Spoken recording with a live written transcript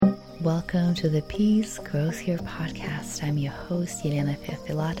Welcome to the Peace Grows Here podcast. I'm your host, Yelena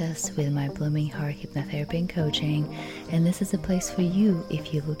Filatas, with my Blooming Heart Hypnotherapy and Coaching, and this is a place for you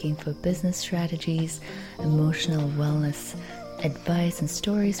if you're looking for business strategies, emotional wellness, advice, and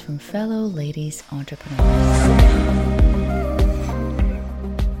stories from fellow ladies entrepreneurs.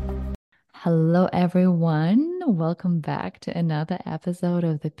 Hello, everyone. Welcome back to another episode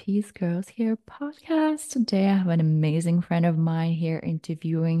of the Peace Girls Here podcast. Today, I have an amazing friend of mine here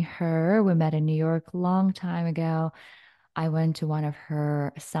interviewing her. We met in New York a long time ago. I went to one of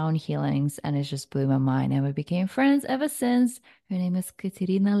her sound healings and it just blew my mind. And we became friends ever since. Her name is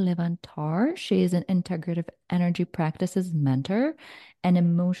Katerina Levantar. She is an integrative energy practices mentor and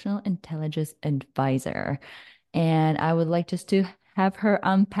emotional intelligence advisor. And I would like just to have her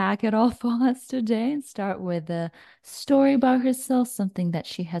unpack it all for us today and start with a story about herself, something that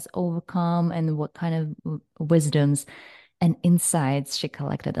she has overcome, and what kind of wisdoms and insights she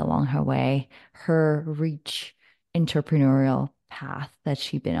collected along her way, her rich entrepreneurial path that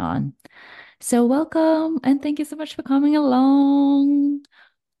she's been on. So, welcome and thank you so much for coming along.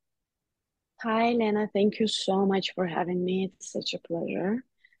 Hi, Lena. Thank you so much for having me. It's such a pleasure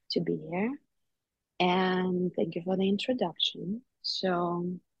to be here. And thank you for the introduction. So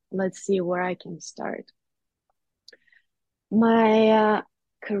let's see where I can start. My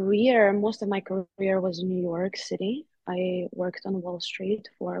career, most of my career was in New York City. I worked on Wall Street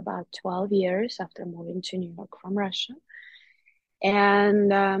for about 12 years after moving to New York from Russia.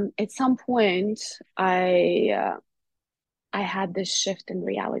 And at some point, I had this shift in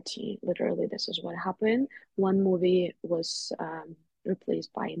reality. Literally, this is what happened. One movie was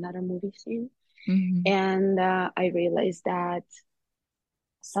replaced by another movie scene. Mhm. And I realized that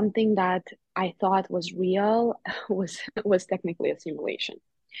something that I thought was real was technically a simulation.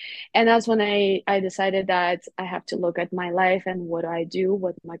 And that's when I decided that I have to look at my life and what I do,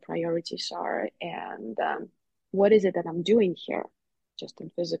 what my priorities are, and what is it that I'm doing here, just in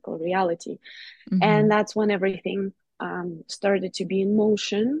physical reality. And Mhm. that's when everything started to be in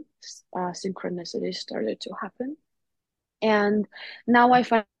motion. Synchronicities started to happen. And now I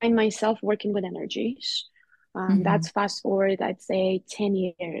find myself working with energies. That's Mhm. fast forward, I'd say 10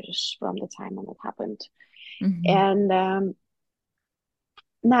 years from the time when it happened. Mhm. And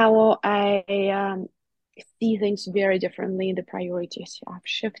now I see things very differently. The priorities have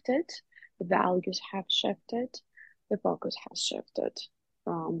shifted, the values have shifted, the focus has shifted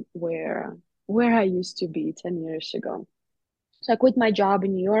from where I used to be 10 years ago. So I quit my job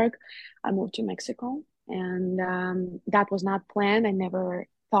in New York. I moved to Mexico, and that was not planned. I never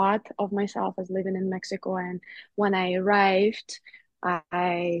thought of myself as living in Mexico. And when I arrived,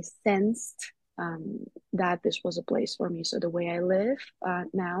 I sensed that this was a place for me. So the way I live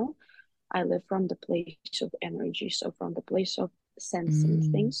now, I live from the place of energy. So from the place of sensing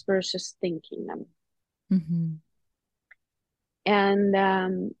Mhm. things versus thinking them. Mhm. And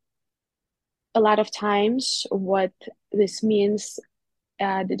a lot of times, what this means,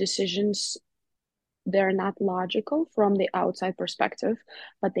 the decisions, they're not logical from the outside perspective,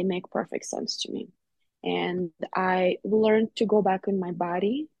 but they make perfect sense to me. And I learned to go back in my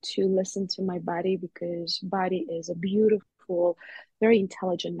body, to listen to my body, because body is a beautiful, very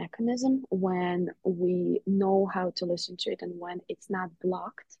intelligent mechanism when we know how to listen to it and when it's not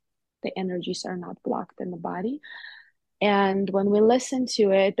blocked. The energies are not blocked in the body. And when we listen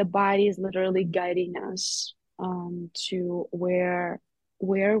to it, the body is literally guiding us to where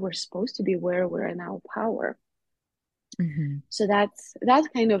we're supposed to be, where we're in our power. Mhm. So that's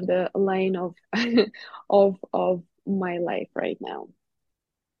kind of the line of of my life right now.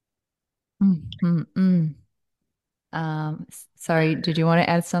 Mhm. Sorry, did you want to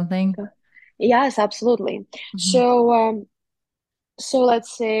add something? Yes, absolutely. Mhm. So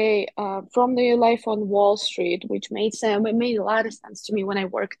let's say from the life on Wall Street, which it made a lot of sense to me when I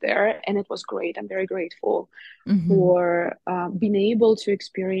worked there, and it was great. I'm very grateful Mhm. for being able to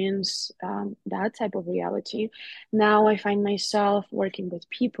experience that type of reality. Now I find myself working with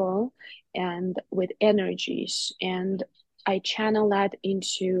people and with energies, and I channel that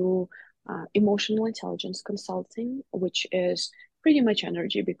into emotional intelligence consulting, which is pretty much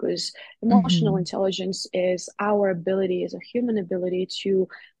energy because emotional Mhm. intelligence is our ability as a human ability to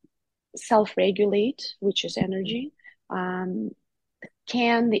self-regulate, which is energy. Um,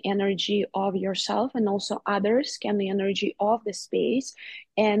 can the energy of yourself and also others, can the energy of the space,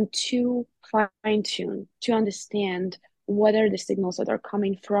 and to fine tune, to understand what are the signals that are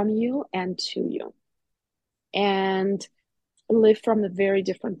coming from you and to you, and live from a very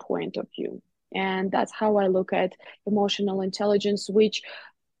different point of view. And that's how I look at emotional intelligence, which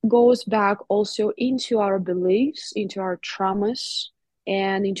goes back also into our beliefs, into our traumas,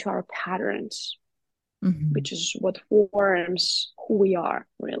 and into our patterns, Mm-hmm. which is what forms who we are,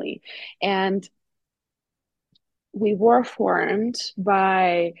 really. And we were formed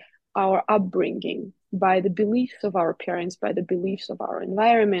by our upbringing, by the beliefs of our parents, by the beliefs of our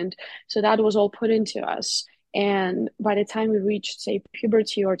environment. So that was all put into us. And by the time we reached, say,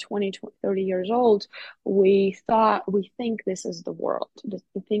 puberty or 20, 30 years old, we think this is the world.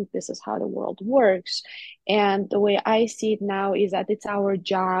 We think this is how the world works. And the way I see it now is that it's our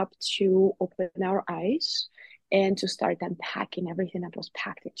job to open our eyes and to start unpacking everything that was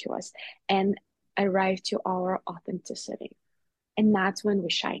packed into us. And arrive to our authenticity. And that's when we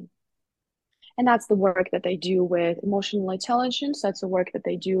shine. And that's the work that I do with emotional intelligence. That's the work that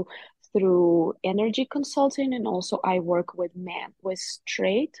I do through energy consulting. And also, I work with men, with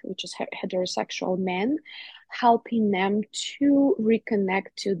straight, which is heterosexual men, helping them to reconnect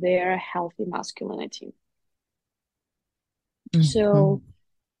to their healthy masculinity. So, Mm-hmm.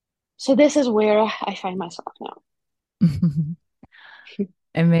 so this is where I find myself now.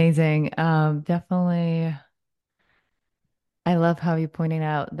 Amazing. Definitely. I love how you pointed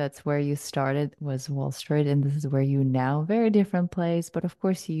out that's where you started was Wall Street, and this is where you now, very different place. But of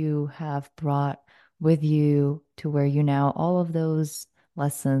course, you have brought with you to where you now all of those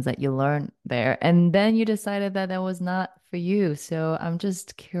lessons that you learned there. And then you decided that that was not for you. So I'm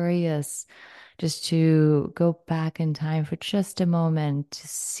just curious just to go back in time for just a moment to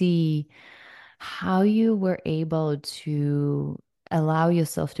see how you were able to allow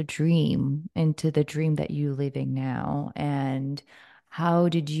yourself to dream into the dream that you're living now. And how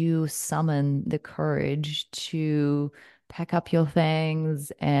did you summon the courage to pack up your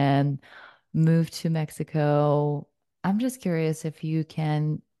things and move to Mexico? I'm just curious if you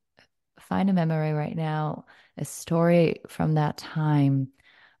can find a memory right now, a story from that time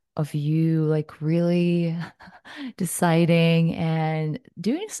of you like really deciding and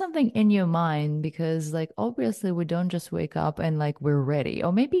doing something in your mind because like obviously we don't just wake up and like we're ready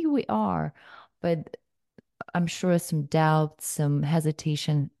or maybe we are, but I'm sure some doubts, some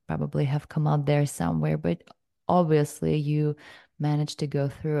hesitation probably have come out there somewhere, but obviously you managed to go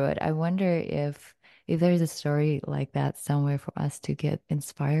through it. I wonder if there's a story like that somewhere for us to get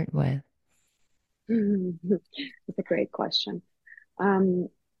inspired with. That's a great question. Um,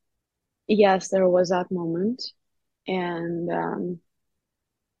 yes, there was that moment. And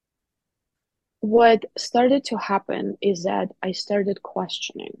what started to happen is that I started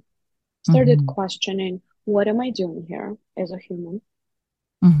Hmm. questioning, what am I doing here as a human?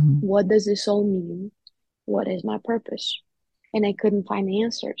 Hmm. What does this all mean? What is my purpose? And I couldn't find the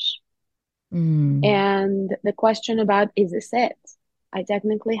answers. Mm. And the question about, is this it? I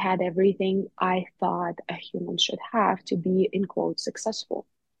technically had everything I thought a human should have to be, in quotes, successful.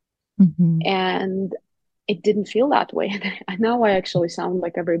 Hmm. And it didn't feel that way. And now I actually sound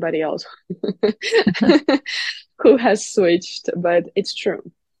like everybody else who has switched, but it's true.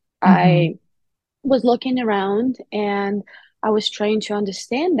 Hmm. I was looking around and I was trying to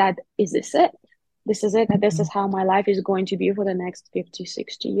understand that, is this it? This is it. This is Hmm. how my life is going to be for the next 50,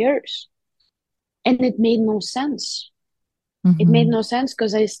 60 years. And it made no sense. It made Hmm. no sense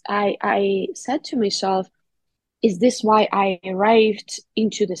because I said to myself, is this why I arrived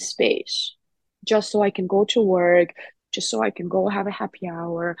into the space? Just so I can go to work, just so I can go have a happy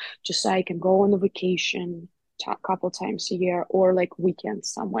hour, just so I can go on a vacation a couple times a year or like weekends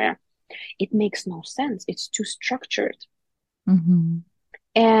somewhere. It makes no sense. It's too structured. Hmm.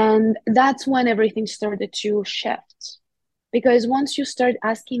 And that's when everything started to shift. Because once you start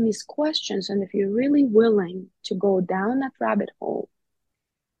asking these questions, and if you're really willing to go down that rabbit hole,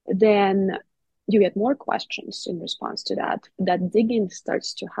 then you get more questions in response to that. That digging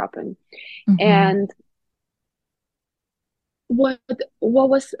starts to happen. Hmm. And what what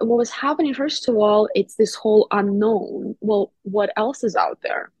was happening, first of all, it's this whole unknown. Well, what else is out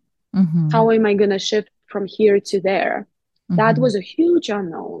there? Hmm. How am I gonna shift from here to there? That Hmm. was a huge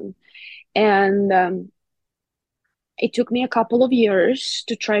unknown. And it took me a couple of years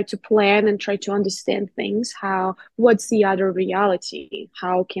to try to plan and try to understand things. What's the other reality?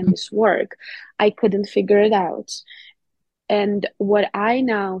 How can this work? I couldn't figure it out. And what I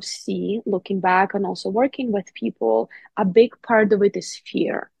now see, looking back and also working with people, a big part of it is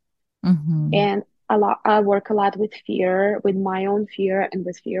fear. Hmm. And I work a lot with fear, with my own fear and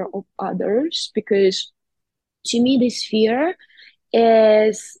with fear of others, because to me, this fear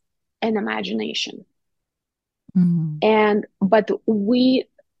is an imagination. Hmm. And but we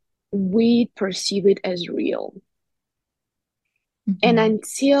perceive it as real. And Mm-hmm.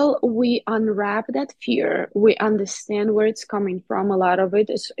 until we unwrap that fear, we understand where it's coming from. A lot of it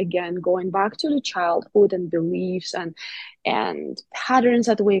is again going back to the childhood and beliefs and patterns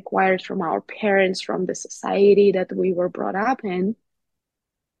that we acquired from our parents, from the society that we were brought up in.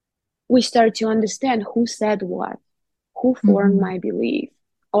 We start to understand who said what, who formed Mm-hmm. my belief,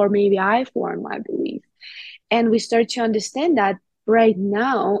 or maybe I formed my belief. And we start to understand that right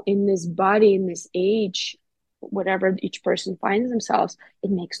now, in this body, in this age, whatever each person finds themselves,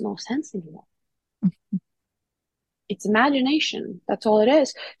 it makes no sense anymore. It's imagination. That's all it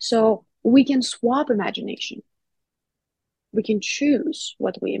is. So we can swap imagination. We can choose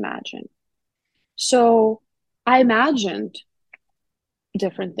what we imagine. So I imagined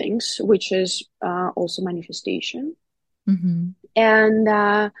different things, which is also manifestation. Mm-hmm.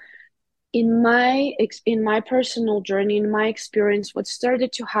 And in my personal journey, in my experience, what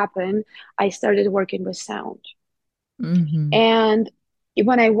started to happen, I started working with sound. Mm-hmm. And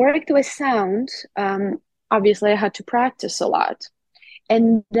when I worked with sound, obviously I had to practice a lot.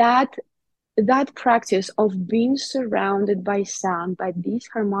 And that practice of being surrounded by sound, by these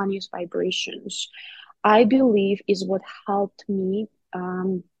harmonious vibrations, I believe is what helped me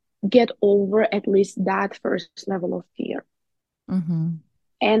get over at least that first level of fear. Mm-hmm.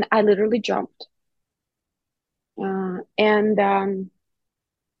 And I literally jumped. And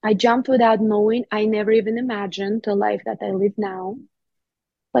I jumped without knowing. I never even imagined the life that I live now.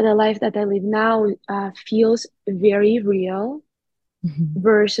 But the life that I live now feels very real Mm-hmm.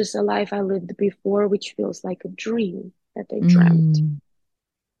 versus a life I lived before, which feels like a dream that I dreamt. Mm-hmm.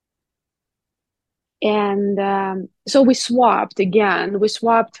 And so we swapped again. We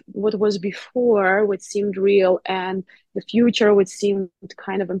swapped what was before, what seemed real, and the future, which seemed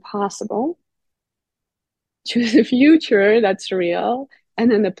kind of impossible, to the future that's real.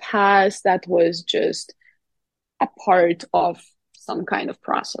 And then the past that was just a part of some kind of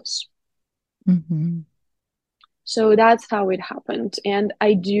process. Mm-hmm. So that's how it happened. And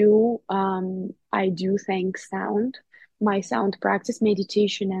I do thank sound, my sound practice,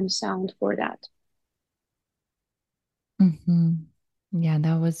 meditation and sound for that. Mm-hmm. Yeah,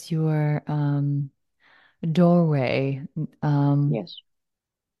 that was your doorway um Yes.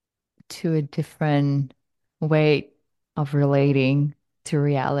 to a different way of relating to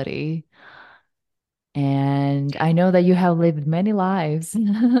reality. And I know that you have lived many lives,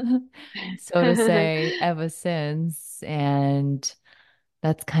 so to say, ever since. And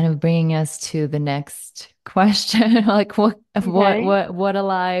that's kind of bringing us to the next question. Like Okay. what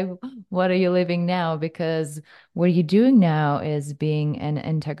alive, what are you living now? Because what you're doing now is being an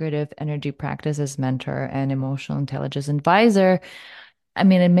integrative energy practices mentor and emotional intelligence advisor. I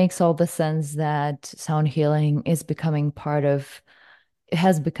mean, it makes all the sense that sound healing is becoming part of it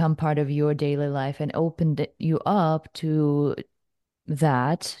has become part of your daily life and opened you up to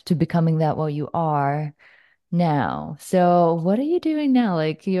that, to becoming that what you are now. So, what are you doing now?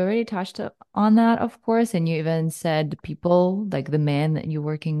 Like, you already touched on that, of course, and you even said people, like the man that you're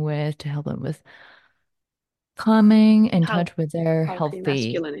working with, to help them with coming in Health, touch with their healthy healthy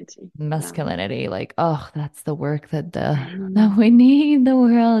masculinity. Yeah. masculinity. Like, oh, that's the work that we need, the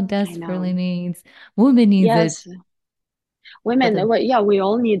world I desperately know. needs. Women needs it, Yes, but women, the well, yeah, we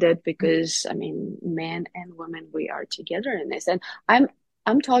all need it because I mean, men and women, we are together in this. And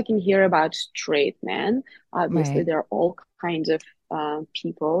I'm talking here about straight men. Obviously, right. there are all kinds of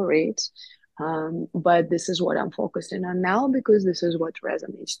people, right? But this is what I'm focusing on now because this is what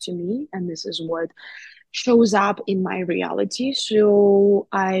resonates to me, and this is what shows up in my reality. So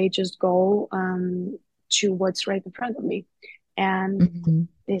I just go to what's right in front of me. And Mhm.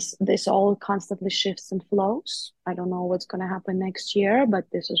 this all constantly shifts and flows. I don't know what's going to happen next year,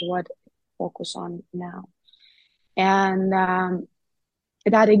 but this is what I focus on now. And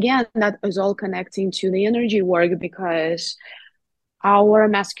that again, that is all connecting to the energy work because our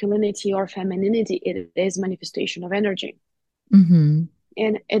masculinity or femininity, it is manifestation of energy Mhm.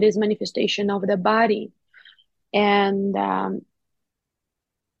 and it is manifestation of the body. And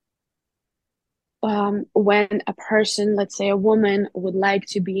when a person, let's say a woman, would like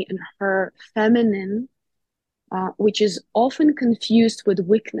to be in her feminine, which is often confused with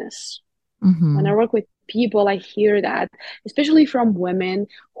weakness. When I Mhm. work with people, I hear that, especially from women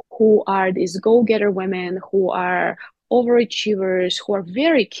who are these go-getter women, who are overachievers, who are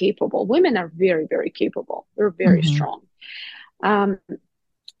very capable. Women are very, very capable. They're very Mhm. strong. Um,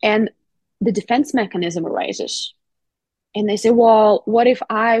 and the defense mechanism arises. And they say, well, what if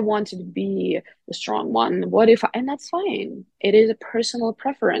I wanted to be the strong one? What if and that's fine. It is a personal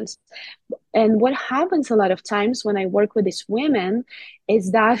preference. And what happens a lot of times when I work with these women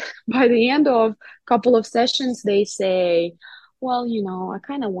is that by the end of a couple of sessions, they say, well, I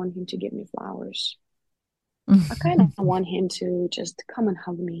kind of want him to give me flowers. I kind of want him to just come and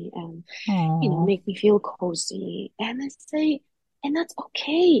hug me and, Oh. make me feel cozy. And I say, and that's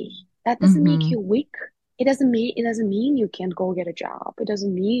okay. That doesn't make Mm-hmm. you weak. It doesn't mean you can't go get a job. It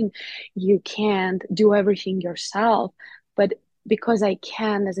doesn't mean you can't do everything yourself. But because I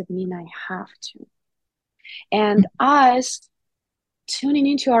can doesn't mean I have to. And us tuning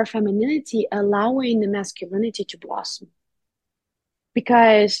into our femininity, allowing the masculinity to blossom.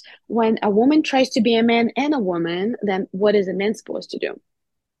 Because when a woman tries to be a man and a woman, then what is a man supposed to do?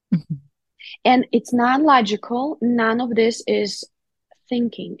 And it's not logical. None of this is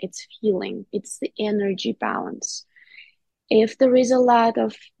thinking, it's feeling, it's the energy balance. If there is a lot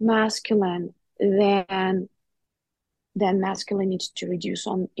of masculine, then masculine needs to reduce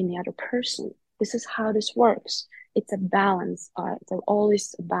on in the other person. This is how this works. It's a balance. It's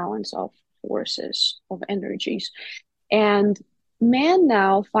always a balance of forces, of energies. And men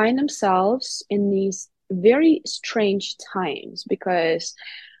now find themselves in these very strange times because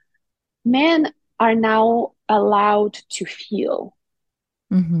men are now allowed to feel.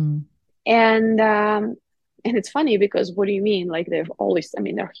 Mm-hmm. And it's funny because what do you mean? Like they've always, I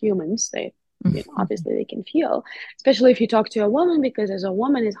mean, they're humans. Obviously they can feel, especially if you talk to a woman, because as a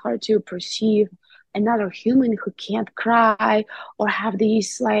woman, it's hard to perceive another human who can't cry or have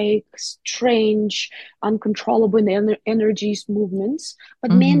these like strange, uncontrollable energies, movements.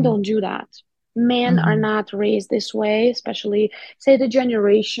 But men Mm-hmm. don't do that. Men are Mm-hmm. not raised this way, especially say the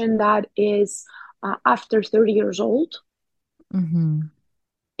generation that is after 30 years old. Mm-hmm.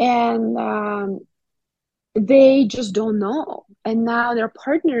 And they just don't know. And now their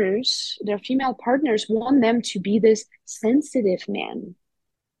partners, their female partners, want them to be this sensitive man.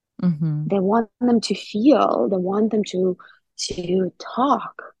 Mm-hmm. They want them to feel. They want them to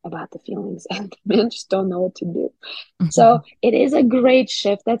talk about the feelings, and men just don't know what to do. Mm-hmm. So it is a great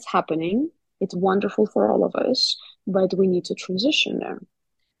shift that's happening. It's wonderful for all of us, but we need to transition there.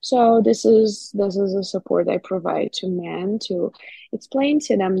 So this is a support I provide to men to explain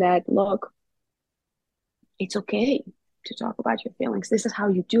to them that look, it's okay to talk about your feelings. This is how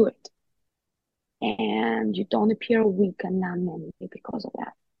you do it. And you don't appear weak and non-manly because of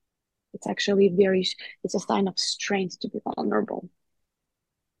that. It's actually it's a sign of strength to be vulnerable.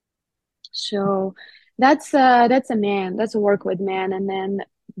 So that's a man, that's a work with man. And then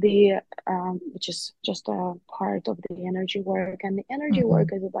the which is just a part of the energy work. And the energy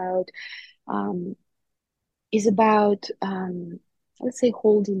Mm-hmm. work um is about let's say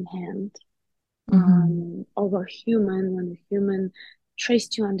holding hand Mm-hmm. of a human when a human tries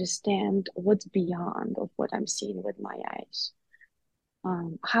to understand what's beyond of what I'm seeing with my eyes.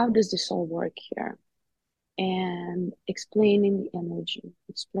 How does this all work here? And explaining the energy,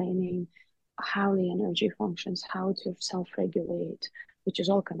 explaining how the energy functions, how to self-regulate, which is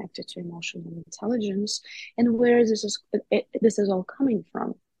all connected to emotional intelligence, and where this is all coming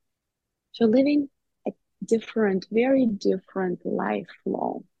from. So living a different, very different life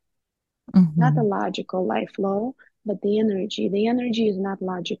flow, not a Mm-hmm. logical life flow, but the energy. The energy is not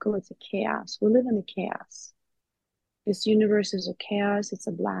logical, it's a chaos. We live in a chaos. This universe is a chaos, it's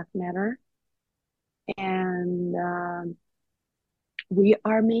a black matter, and we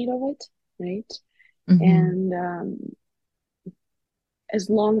are made of it, right? Mm-hmm. And as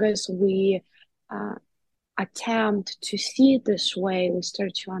long as we uh, attempt to see it this way, we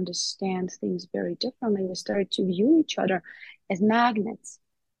start to understand things very differently. We start to view each other as magnets,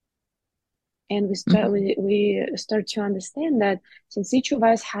 and we start to understand that since each of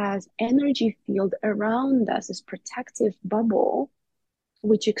us has energy field around us, this protective bubble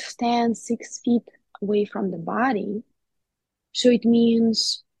which extends 6 feet away from the body, so it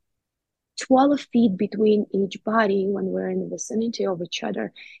means 12 feet between each body when we're in the vicinity of each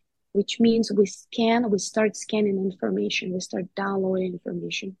other, which means we start scanning information, we start downloading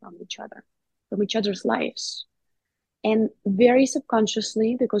information from each other's lives. And very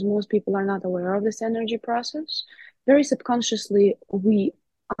subconsciously, because most people are not aware of this energy process, very subconsciously, we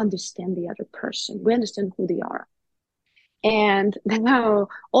understand the other person. We understand who they are. And now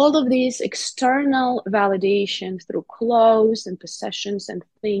all of these external validation through clothes and possessions and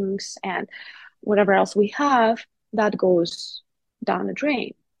things and whatever else we have, that goes down the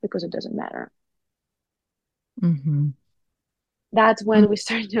drain because it doesn't matter. Mm-hmm. That's when we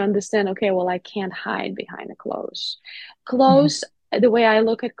start to understand, okay, well, I can't hide behind the clothes. Mm-hmm. Clothes, the way I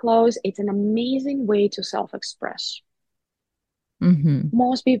look at clothes, it's an amazing way to self-express. Mm-hmm.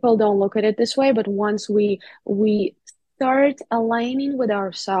 Most people don't look at it this way, but once we start aligning with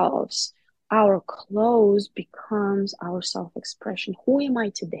ourselves, our clothes becomes our self-expression. Who am I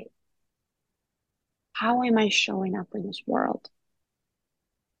today? how am I showing up in this world?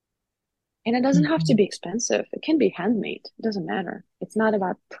 And it doesn't have to Mhm. be expensive. It can be handmade. It doesn't matter. It's not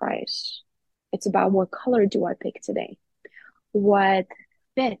about price. It's about what color do I pick today? What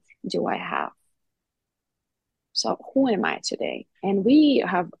fit do I have? So who am I today? And we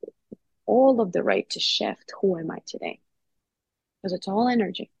have all of the right to shift who am I today because it's all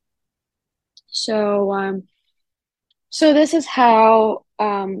energy. So so this is how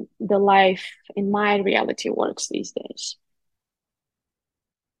the life in my reality works these days.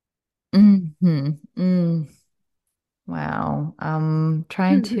 Mhm. Mm. Wow.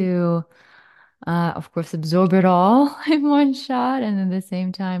 Trying to, of course, absorb it all in one shot, and at the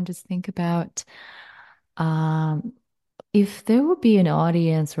same time, just think about, um, if there would be an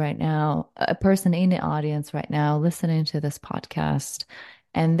audience right now, a person in the audience right now listening to this podcast,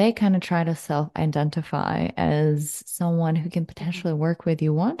 and they kind of try to self-identify as someone who can potentially work with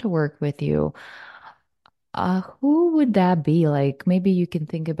you, want to work with you. Who would that be? Like maybe you can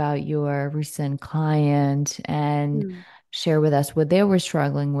think about your recent client and Mhm. share with us what they were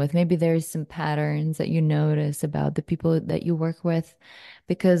struggling with. Maybe there's some patterns that you notice about the people that you work with,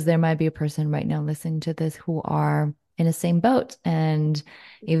 because there might be a person right now listening to this who are in the same boat. And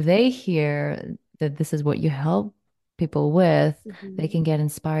if they hear that this is what you help people with, they Mhm. can get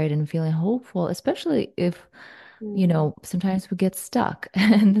inspired and feeling hopeful, especially if, Mhm. sometimes we get stuck.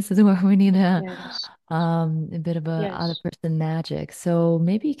 And this is where we need Yes. a bit of a other Yes. person magic. So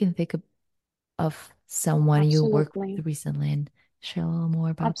maybe you can think of someone you worked Absolutely. with recently and share a little more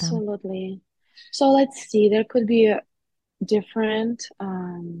about them. Absolutely. So let's see. There could be different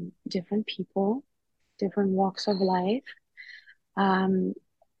people, different walks of life. Um,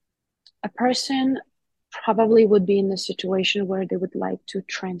 a person probably would be in a situation where they would like to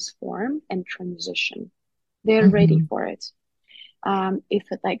transform and transition. They're ready Hmm. for it. If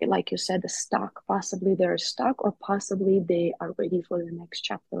it like you said, the stuck, possibly they're stuck, or possibly they are ready for the next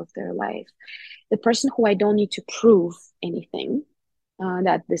chapter of their life. The person who I don't need to prove anything,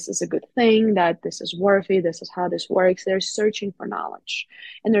 that this is a good thing, that this is worthy, this is how this works. They're searching for knowledge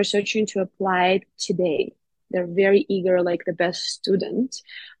and they're searching to apply it today. They're very eager, like the best student,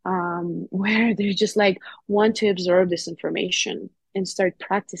 where they just like want to absorb this information and start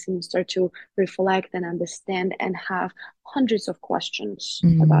practicing, start to reflect and understand and have hundreds of questions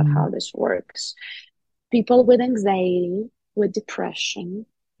about how Mm. this works. People with anxiety, with depression,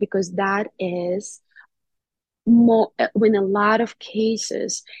 because that is more, in a lot of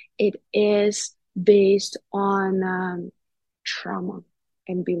cases, it is based on trauma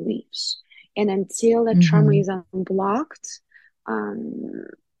and beliefs. And until that trauma Hmm. is unblocked, um,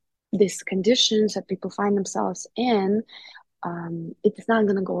 these conditions that people find themselves in, it's not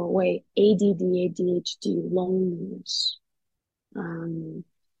going to go away. ADD, ADHD, loneliness, um,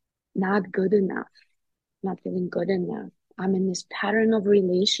 not good enough, not feeling good enough. I'm in this pattern of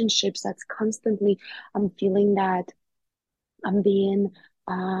relationships that's constantly, I'm feeling that I'm being,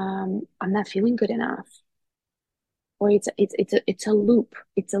 I'm not feeling good enough. Or it's a loop.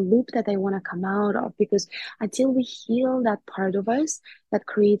 It's a loop that I want to come out of, because until we heal that part of us that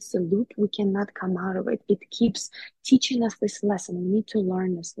creates the loop, we cannot come out of it. It keeps teaching us this lesson. We need to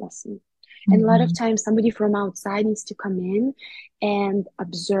learn this lesson. And a lot of Hmm. times somebody from outside needs to come in and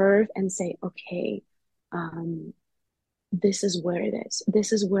observe and say, okay, um, this is where it is.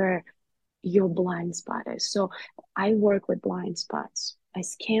 This is where your blind spot is. So I work with blind spots. I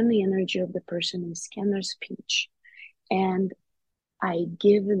scan the energy of the person and scan their speech, and I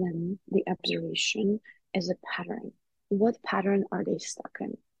give them the observation as a pattern. What pattern are they stuck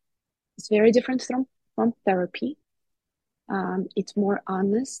in? It's very different from therapy. It's more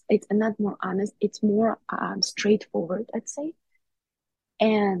honest. It's not more honest. It's more straightforward, I'd say.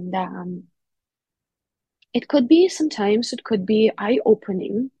 And it could be, sometimes it could be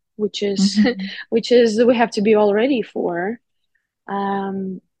eye-opening, which is Hmm. which is we have to be all ready for.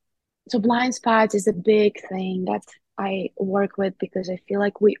 Um, so blind spots is a big thing that I work with, because I feel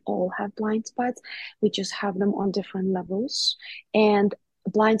like we all have blind spots. We just have them on different levels. And a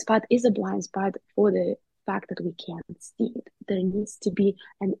blind spot is a blind spot for the fact that we can't see it. There needs to be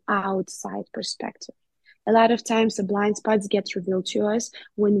an outside perspective. A lot of times the blind spots get revealed to us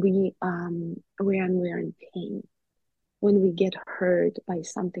when we're in pain, when we get hurt by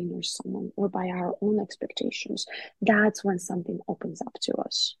something or someone, or by our own expectations. That's when something opens up to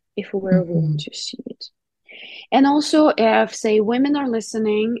us, if we're willing Hmm. to see it. And also, if, say, women are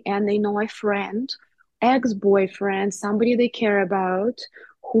listening and they know a friend, ex-boyfriend, somebody they care about,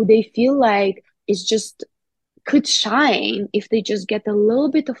 who they feel like is just could shine if they just get a little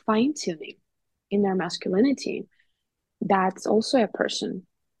bit of fine tuning in their masculinity, that's also a person.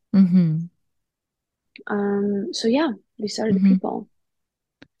 Hmm. So yeah, these are the Hmm. people.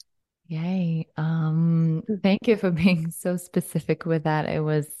 Yay. Mm, Thank you for being so specific with that. It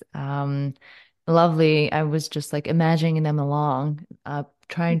was lovely. I was just like imagining them along,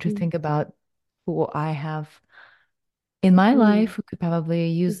 trying to mhm, think about who I have in my life mm, who could probably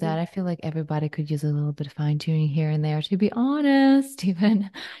use that. mhm. I feel like everybody could use a little bit of fine tuning here and there, to be honest, even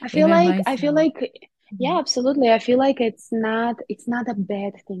I feel even like I feel myself. like yeah, Mhm. absolutely. I feel like it's not a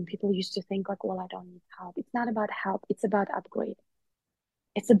bad thing. People used to think like, well, I don't need help. It's not about help. It's about upgrade.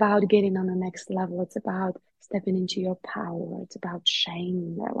 It's about getting on the next level. It's about stepping into your power. It's about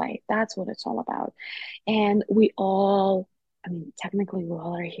shining your light. That's what it's all about. And we all, I mean, technically, we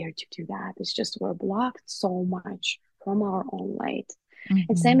all are here to do that. It's just we're blocked so much from our own light.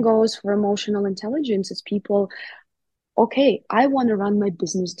 And same Mhm. goes for emotional intelligence. It's people, okay, I want to run my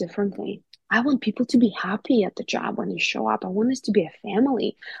business differently. I want people to be happy at the job when they show up. I want us to be a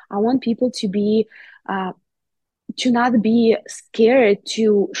family. I want people uh, to not be scared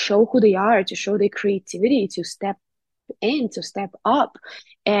to show who they are, to show their creativity, to step in, to step up,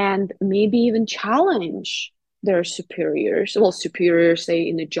 and maybe even challenge their superiors. Well, superiors say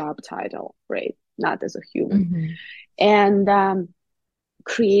in a job title, right? Not as a human. Mhm. And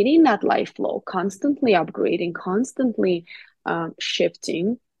creating that life flow, constantly upgrading, constantly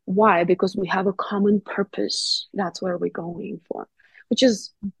shifting. Why? Because we have a common purpose. That's where we're going for, which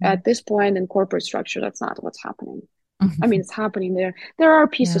is Mhm. at this point in corporate structure, that's not what's happening. I mean, Mhm. it's happening there. There are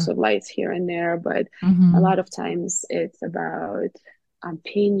pieces Yeah. of lights here and there, but a lot Mhm. of times it's about I'm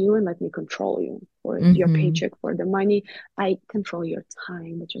paying you and let me control you for your Mhm. paycheck, for the money. I control your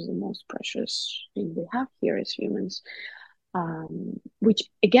time, which is the most precious thing we have here as humans, which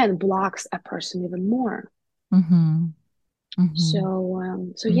again blocks a person even more. Mhm. Mhm.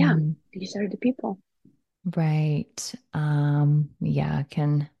 So yeah, Mhm. these are the people. Right. Yeah,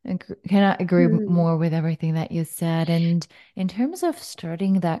 cannot agree Hmm. more with everything that you said. And in terms of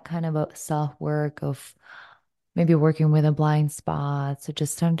starting that kind of a self-work of maybe working with a blind spot, so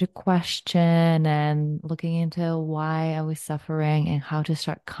just starting to question and looking into why I was suffering and how to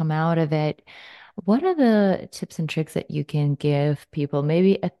start come out of it. What are the tips and tricks that you can give people?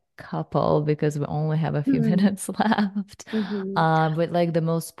 Maybe a couple because we only have a few Hmm. minutes left. Hmm. But like the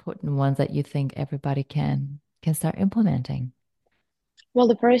most potent ones that you think everybody can start implementing. Well,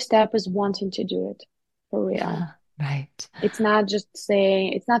 the first step is wanting to do it for real. Right. It's not just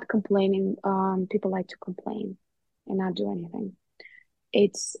saying, it's not complaining. People like to complain and not do anything.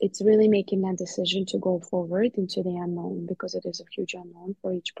 It's really making that decision to go forward into the unknown because it is a huge unknown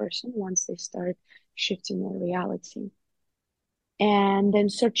for each person once they start shifting their reality. And then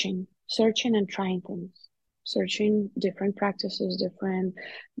searching and trying things, searching different practices, different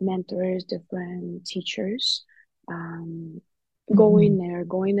mentors, different teachers. Um, Hmm.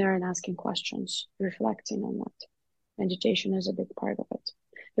 going there and asking questions, reflecting on that. Meditation is a big part of it.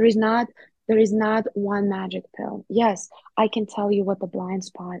 There is not there is not one magic pill. Yes, I can tell you what the blind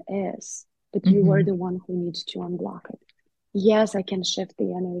spot is, but you are Hmm. the one who needs to unblock it. Yes, I can shift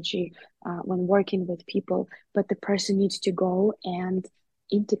the energy when working with people, but the person needs to go and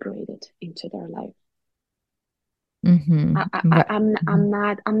integrate it into their life. Hmm. Right. I'm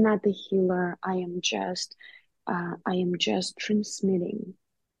not the healer. I am just transmitting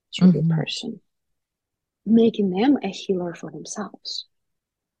to the Hmm. person, making them a healer for themselves.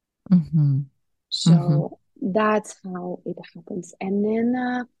 Hmm. Hmm. So that's how it happens. And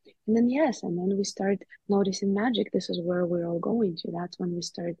then yes, and then we start noticing magic. This is where we're all going to. That's when we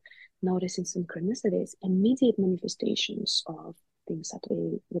start noticing synchronicities, immediate manifestations of things that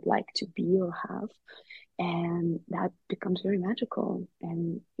we would like to be or have. And that becomes very magical.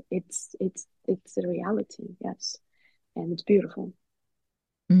 And it's a reality, yes. And it's beautiful.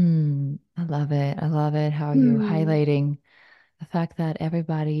 I love it. I love it how you're Hmm, highlighting the fact that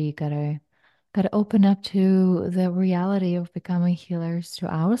everybody gotta open up to the reality of becoming healers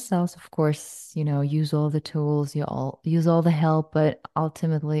to ourselves. Of course, use all the tools, you all use all the help, but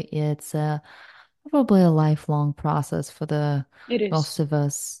ultimately it's probably a lifelong process for the it is. most of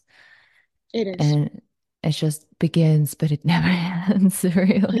us. It is. And it just begins, but it never ends,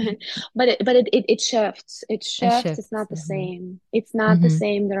 really. But it shifts. It It shifts. It's shifts. not the same. It's not the Hmm.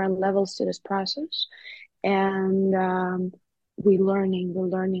 same. There are levels to this process, and we're learning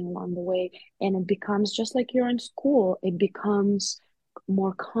along the way, and it becomes just like you're in school. It becomes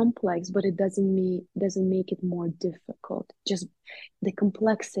more complex, but it doesn't make it more difficult. Just the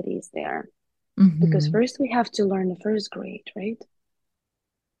complexity is there because Hmm. first we have to learn the first grade, right?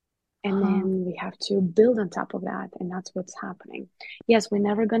 And Huh. then we have to build on top of that, and that's what's happening. Yes, we're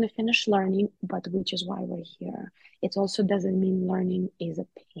never going to finish learning, but which is why we're here. It also doesn't mean learning is a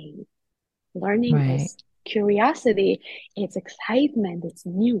pain. Learning Right. is curiosity, it's excitement, it's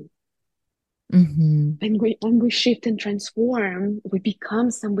new. Mm-hmm. When we shift and transform, we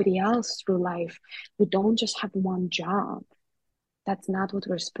become somebody else through life. We don't just have one job. That's not what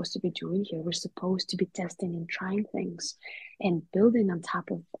we're supposed to be doing here. We're supposed to be testing and trying things and building on top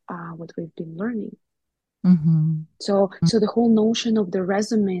of what we've been learning. Mm-hmm. So the whole notion of the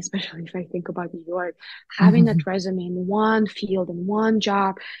resume, especially if I think about New York, having Mm-hmm. that resume in one field and one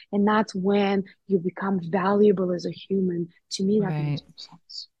job, and that's when you become valuable as a human. To me, that Right. makes no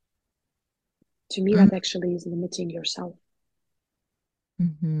sense. To me, that actually is limiting yourself.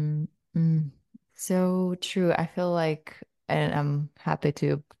 Mm-hmm. Mm. So true. I feel like, and I'm happy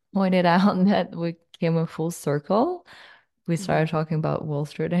to point it out that we came in full circle. We started Mhm. talking about Wall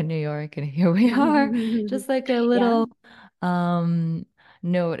Street and New York, and here we are. Just like a Yeah. little um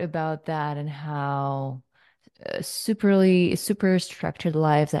note about that and how super structured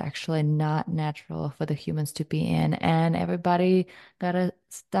lives are actually not natural for the humans to be in. And everybody gotta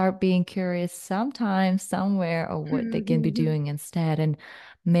start being curious sometime, somewhere, or what they can be doing instead and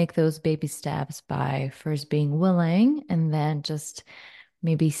make those baby steps by first being willing and then just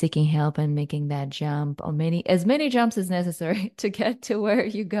maybe seeking help and making that jump or as many jumps as necessary to get to where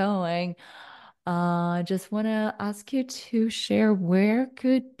you're going. Just want to ask you to share, where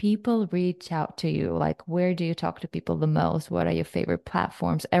could people reach out to you? Like, where do you talk to people the most? What are your favorite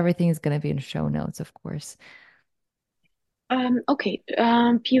platforms? Everything is going to be in the show notes, of course. Okay.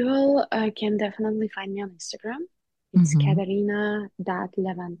 People can definitely find me on Instagram. It's Mm-hmm.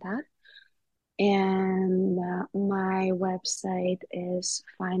 Katerina.levantar. And my website is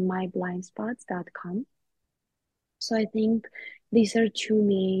findmyblindspots.com. So I think these are two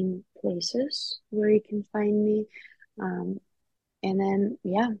main places where you can find me. Um, and then,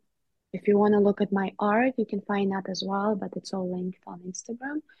 yeah, if you want to look at my art, you can find that as well, but it's all linked on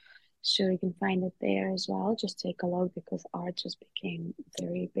Instagram. So you can find it there as well. Just take a look because art just became a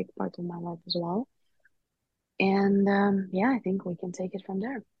very big part of my life as well. And yeah, I think we can take it from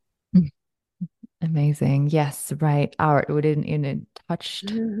there. Amazing. Yes, right. Art. We didn't even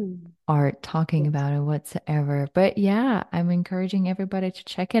touched art talking Yes. about it whatsoever. But yeah, I'm encouraging everybody to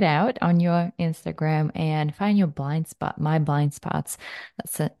check it out on your Instagram and find your blind spot, my blind spots.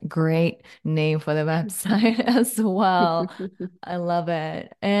 That's a great name for the website as well. I love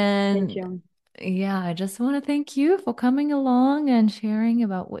it. Thank And you. yeah, I just want to thank you for coming along and sharing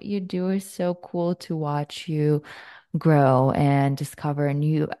about what you do. It's so cool to watch you grow and discover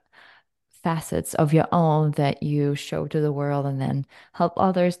new facets of your own that you show to the world and then help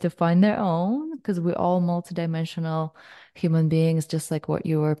others to find their own, because we're all multidimensional human beings, just like what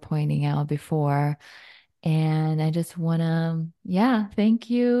you were pointing out before. And I just want to, yeah,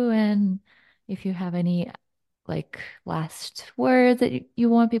 thank you. And if you have any like last words that you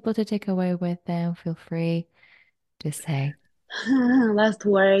want people to take away with them, feel free to say. Last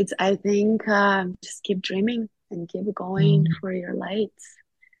words. I think just keep dreaming and keep going Mm, for your lights.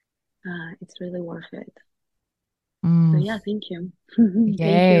 It's really worth it. So mm, yeah, thank you. Thank you.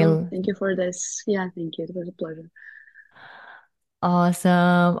 yay. Thank you for this. Yeah, thank you. It was a pleasure.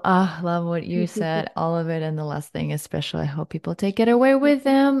 Awesome. Ah, love what you said, all of it. And the last thing, especially, I hope people take it away with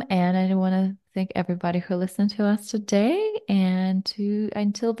them. And I want to thank everybody who listened to us today. And to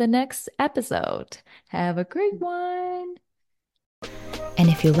until the next episode, have a great one. And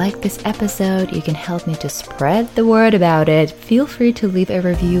if you like this episode, you can help me to spread the word about it. Feel free to leave a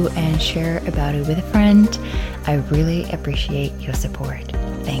review and share about it with a friend. I really appreciate your support.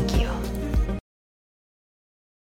 Thank you.